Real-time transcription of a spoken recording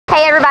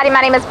everybody,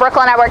 my name is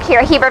Brooklyn. I work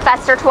here at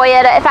Fester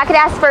Toyota. If I could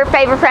ask for a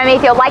favor from you,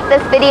 if you'll like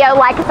this video,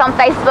 like us on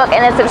Facebook, and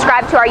then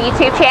subscribe to our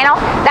YouTube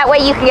channel. That way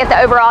you can get the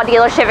overall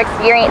dealership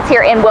experience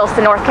here in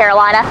Wilson, North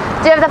Carolina.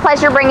 I do have the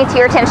pleasure of bringing to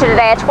your attention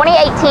today a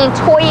 2018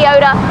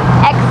 Toyota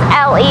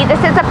XLE. This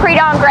is a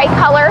Predawn gray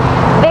color.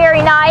 Very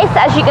nice.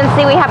 As you can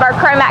see, we have our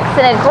chrome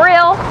accented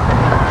grille.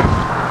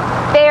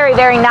 Very,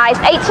 very nice.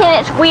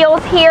 18-inch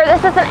wheels here.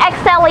 This is an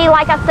XLE,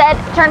 like I said.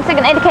 Turn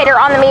signal indicator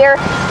on the mirror.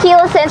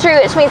 Keyless entry,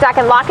 which means I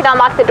can lock and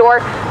unlock the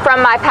door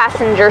from my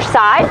passenger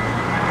side.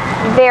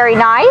 Very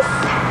nice.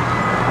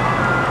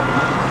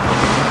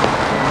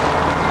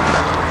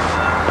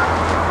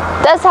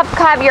 Does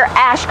have your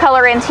ash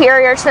color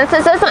interior. Since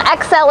this is an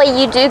XLE,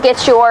 you do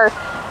get your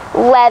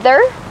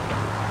leather.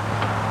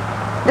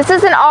 This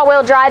is an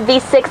all-wheel drive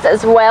V6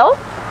 as well.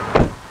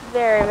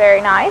 Very,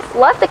 very nice.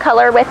 Love the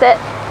color with it.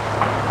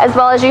 As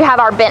well as you have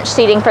our bench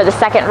seating for the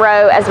second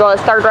row, as well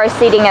as third row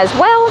seating as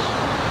well.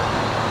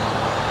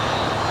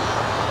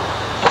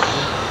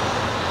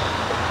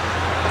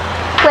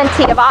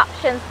 Plenty of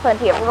options,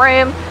 plenty of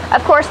room.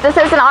 Of course, this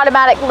is an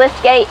automatic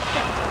lift gate,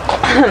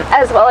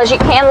 as well as you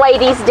can lay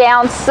these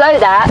down so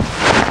that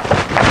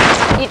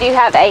you do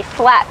have a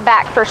flat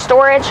back for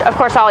storage. Of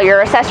course, all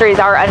your accessories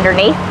are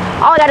underneath.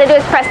 All I gotta do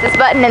is press this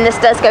button and this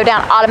does go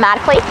down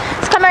automatically.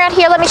 Let's come around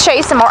here, let me show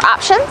you some more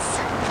options.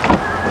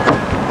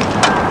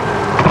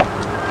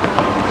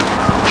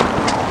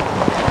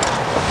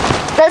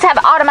 Does have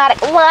automatic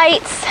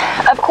lights,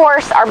 of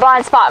course, our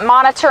blind spot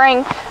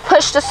monitoring,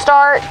 push to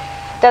start,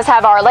 does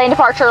have our lane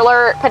departure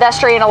alert,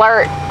 pedestrian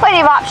alert,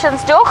 plenty of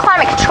options, dual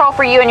climate control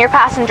for you and your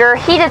passenger,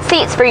 heated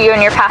seats for you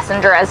and your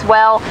passenger as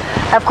well.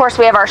 Of course,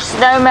 we have our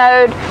snow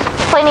mode,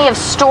 plenty of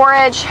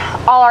storage,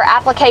 all our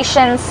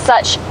applications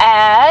such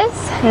as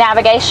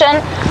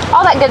navigation,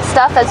 all that good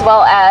stuff, as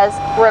well as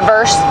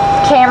reverse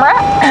camera,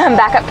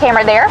 backup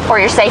camera there for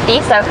your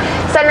safety. So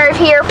sunroof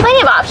here, plenty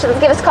of options.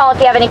 Give us a call if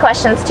you have any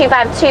questions,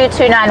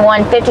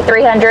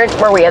 252-291-5300,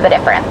 where we are the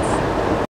difference.